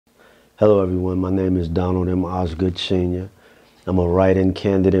Hello everyone, my name is Donald M. Osgood Sr. I'm a write-in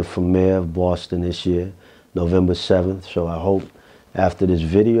candidate for mayor of Boston this year, November 7th, so I hope after this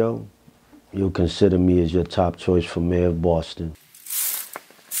video you'll consider me as your top choice for mayor of Boston.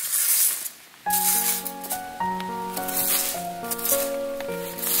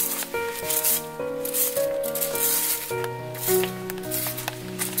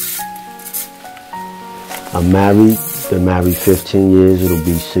 I'm married. Been married 15 years, it'll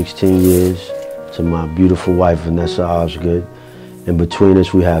be 16 years, to my beautiful wife, Vanessa Osgood. And between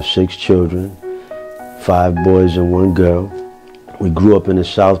us, we have 6 children, 5 boys and 1 girl. We grew up in the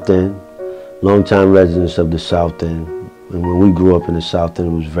South End, longtime residents of the South End. And when we grew up in the South End,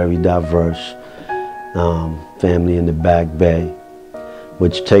 it was very diverse, family in the Back Bay,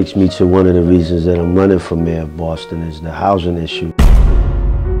 which takes me to one of the reasons that I'm running for mayor of Boston is the housing issue,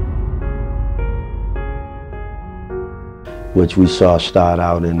 which we saw start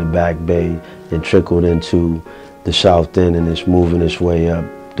out in the Back Bay and trickled into the South End, and it's moving its way up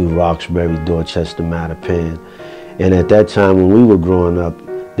through Roxbury, Dorchester, Mattapan. And at that time when we were growing up,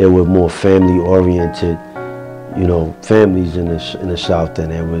 there were more family-oriented, families in the South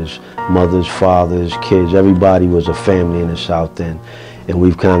End. There was mothers, fathers, kids, everybody was a family in the South End. And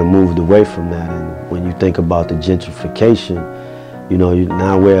we've kind of moved away from that. And when you think about the gentrification,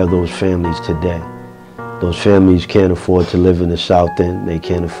 now where are those families today? Those families can't afford to live in the South End. They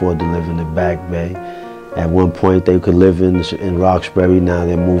can't afford to live in the Back Bay. At one point, they could live in Roxbury. Now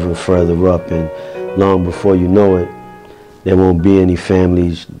they're moving further up, and long before you know it, there won't be any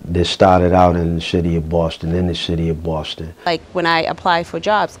families that started out in the city of Boston, Like when I apply for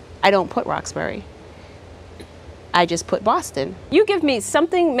jobs, I don't put Roxbury. I just put Boston. You give me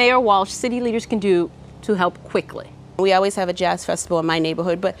something Mayor Walsh, city leaders can do to help quickly. We always have a jazz festival in my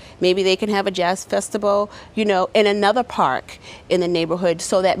neighborhood, but maybe they can have a jazz festival, in another park in the neighborhood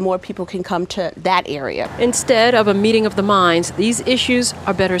so that more people can come to that area. Instead of a meeting of the minds, these issues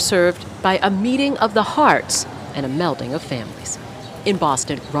are better served by a meeting of the hearts and a melding of families. In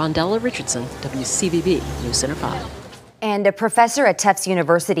Boston, Rondella Richardson, WCVB News Center 5. And a professor at Tufts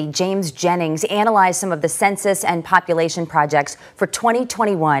University, James Jennings, analyzed some of the census and population projects for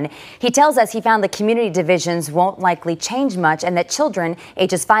 2021. He tells us he found the community divisions won't likely change much and that children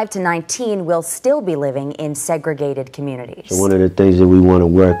ages 5 to 19 will still be living in segregated communities. So one of the things that we want to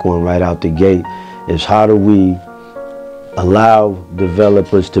work on right out the gate is how do we allow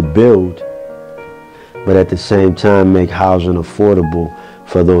developers to build, but at the same time make housing affordable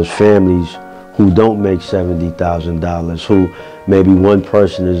for those families who don't make $70,000, who maybe one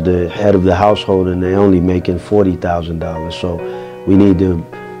person is the head of the household and they're only making $40,000. So we need to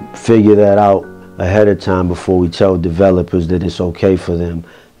figure that out ahead of time before we tell developers that it's okay for them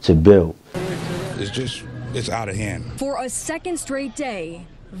to build. It's out of hand. For a second straight day,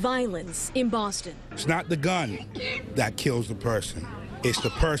 violence in Boston. It's not the gun that kills the person. It's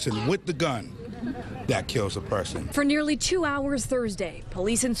the person with the gun that kills a person. For nearly 2 hours Thursday,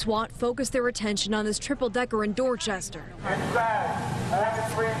 police and SWAT focused their attention on this triple-decker in Dorchester,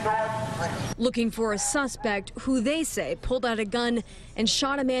 looking for a suspect who they say pulled out a gun and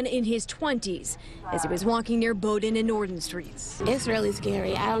shot a man in his 20s as he was walking near Bowdoin and Norton Streets. It's really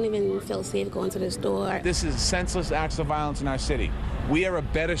scary. I don't even feel safe going to the store. This is senseless acts of violence in our city. We are a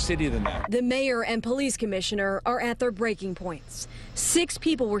better city than that. The mayor and police commissioner are at their breaking points. 6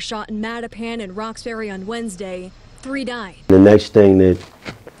 people were shot in Mattapan and Roxbury on Wednesday. 3 died. The next thing that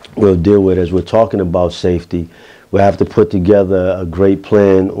we'll deal with as we're talking about safety, we'll have to put together a great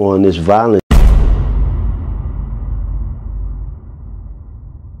plan on this violence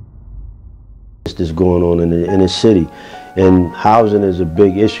that's going on in the inner city. And housing is a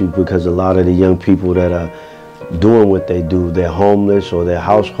big issue because a lot of the young people that are doing what they do, they're homeless or their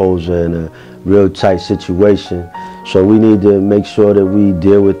households are in a real tight situation. So we need to make sure that we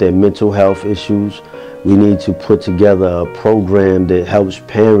deal with their mental health issues. We need to put together a program that helps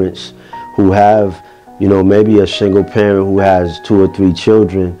parents who have, maybe a single parent who has 2 or 3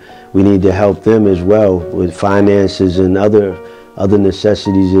 children. We need to help them as well with finances and other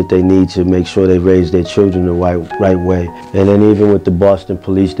necessities that they need to make sure they raise their children the right way. And then even with the Boston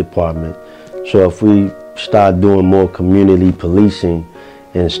Police Department. So if we start doing more community policing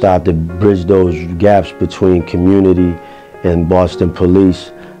and start to bridge those gaps between community and Boston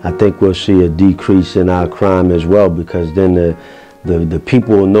police, I think we'll see a decrease in our crime as well, because then the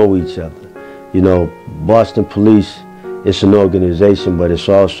people will know each other. Boston Police, it's an organization, but it's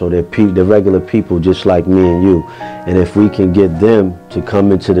also they're regular people just like me and you. And if we can get them to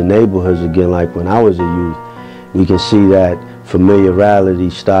come into the neighborhoods again like when I was a youth, we can see that familiarity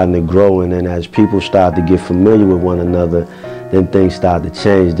starting to grow, and then as people start to get familiar with one another, then things start to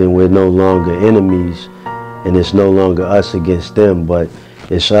change. Then we're no longer enemies, and it's no longer us against them, but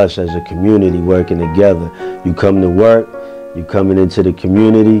it's us as a community working together. You come to work, you coming into the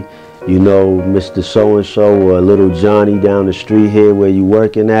community, you know Mr. So-and-so or little Johnny down the street here where you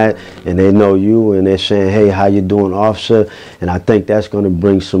working at, and they know you, and they're saying, hey, how you doing, officer? And I think that's going to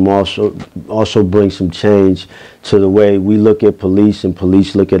bring some also bring some change to the way we look at police and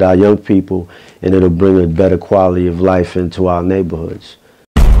police look at our young people, and it'll bring a better quality of life into our neighborhoods.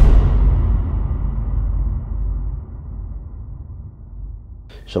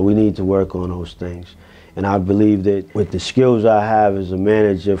 So we need to work on those things. And I believe that with the skills I have as a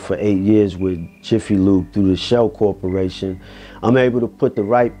manager for 8 years with Jiffy Lube through the Shell Corporation, I'm able to put the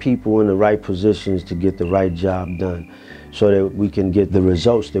right people in the right positions to get the right job done so that we can get the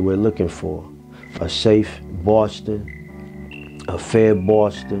results that we're looking for. A safe Boston, a fair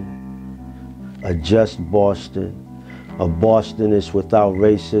Boston, a just Boston, a Boston that's without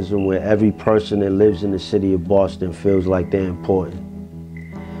racism, where every person that lives in the city of Boston feels like they're important.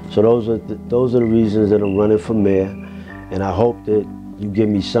 So those are the reasons that I'm running for mayor, and I hope that you give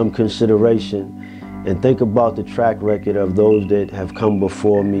me some consideration and think about the track record of those that have come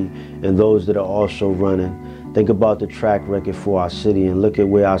before me and those that are also running. Think about the track record for our city and look at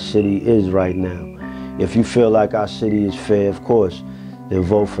where our city is right now. If you feel like our city is fair, of course, then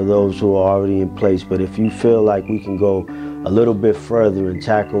vote for those who are already in place. But if you feel like we can go a little bit further and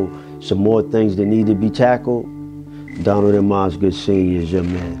tackle some more things that need to be tackled, Donald M. Osgood Sr. is your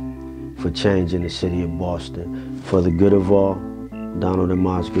man for change in the city of Boston. For the good of all, Donald M.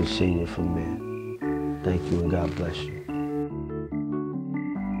 Osgood Sr. for mayor. Thank you and God bless you.